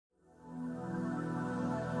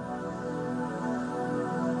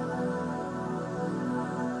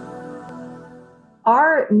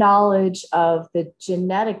Our knowledge of the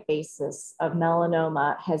genetic basis of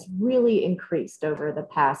melanoma has really increased over the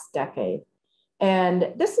past decade.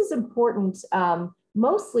 And this is important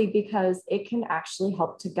mostly because it can actually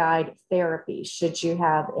help to guide therapy should you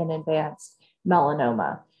have an advanced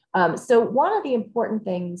melanoma. So one of the important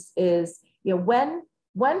things is,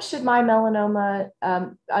 when should my melanoma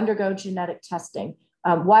undergo genetic testing?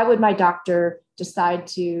 Why would my doctor decide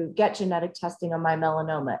to get genetic testing on my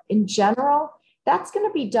melanoma? In general, that's going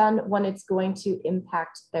to be done when it's going to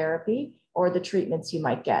impact therapy or the treatments you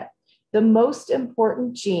might get. The most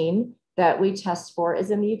important gene that we test for is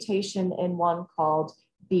a mutation in one called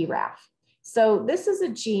BRAF. So this is a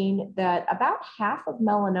gene that about half of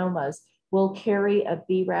melanomas will carry a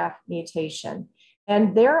BRAF mutation.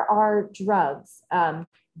 And there are drugs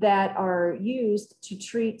that are used to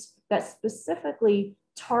treat that specifically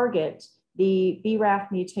target the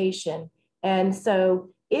BRAF mutation. And so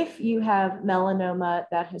if you have melanoma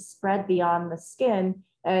that has spread beyond the skin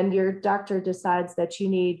and your doctor decides that you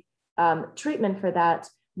need treatment for that,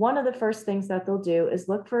 one of the first things that they'll do is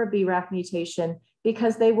look for a BRAF mutation,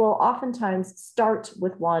 because they will oftentimes start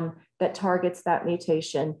with one that targets that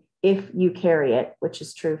mutation if you carry it, which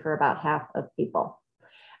is true for about half of people.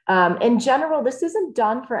 In general, this isn't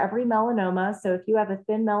done for every melanoma. So if you have a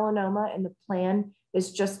thin melanoma and the plan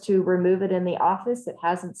is just to remove it in the office, it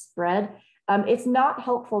hasn't spread, it's not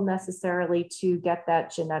helpful necessarily to get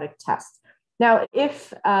that genetic test. Now,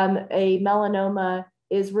 if a melanoma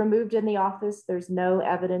is removed in the office, there's no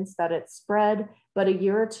evidence that it's spread, but a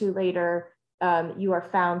year or two later, you are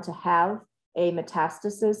found to have a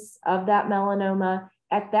metastasis of that melanoma.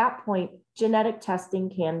 At that point, genetic testing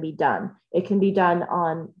can be done. It can be done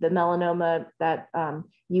on the melanoma that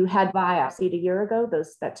you had biopsied a year ago,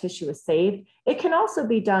 that tissue is saved. It can also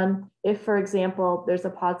be done if, for example, there's a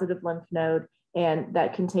positive lymph node and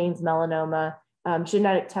that contains melanoma.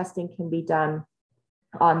 Genetic testing can be done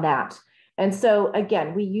on that. And so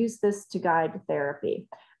again, we use this to guide therapy.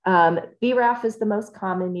 BRAF is the most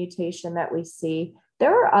common mutation that we see.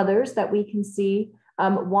 There are others that we can see.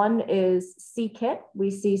 One is c-KIT.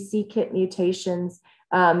 We see c-KIT mutations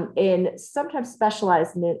in sometimes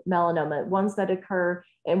specialized melanoma, ones that occur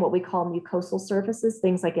in what we call mucosal surfaces,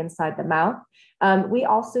 things like inside the mouth. We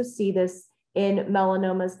also see this in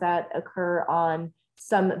melanomas that occur on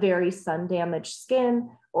some very sun-damaged skin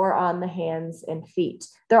or on the hands and feet.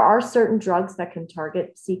 There are certain drugs that can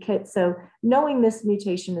target c-KIT, so knowing this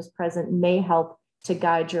mutation is present may help to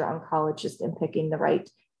guide your oncologist in picking the right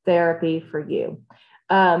therapy for you.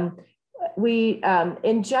 In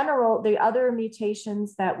general, the other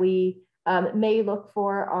mutations that we may look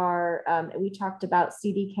for are, we talked about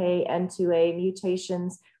CDKN2A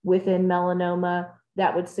mutations within melanoma.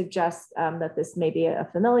 That would suggest that this may be a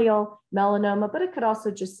familial melanoma, but it could also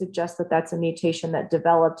just suggest that that's a mutation that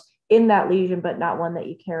developed in that lesion, but not one that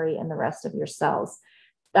you carry in the rest of your cells.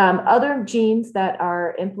 Other genes that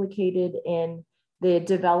are implicated in the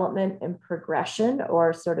development and progression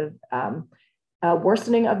or sort of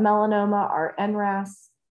worsening of melanoma are NRAS,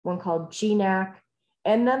 one called GNAC,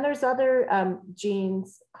 and then there's other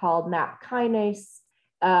genes called map-kinase,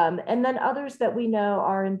 and then others that we know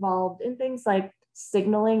are involved in things like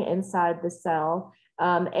signaling inside the cell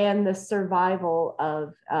and the survival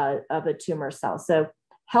of a tumor cell. So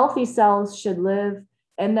healthy cells should live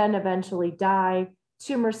and then eventually die.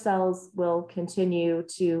 Tumor cells will continue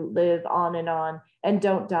to live on and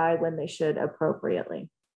don't die when they should appropriately.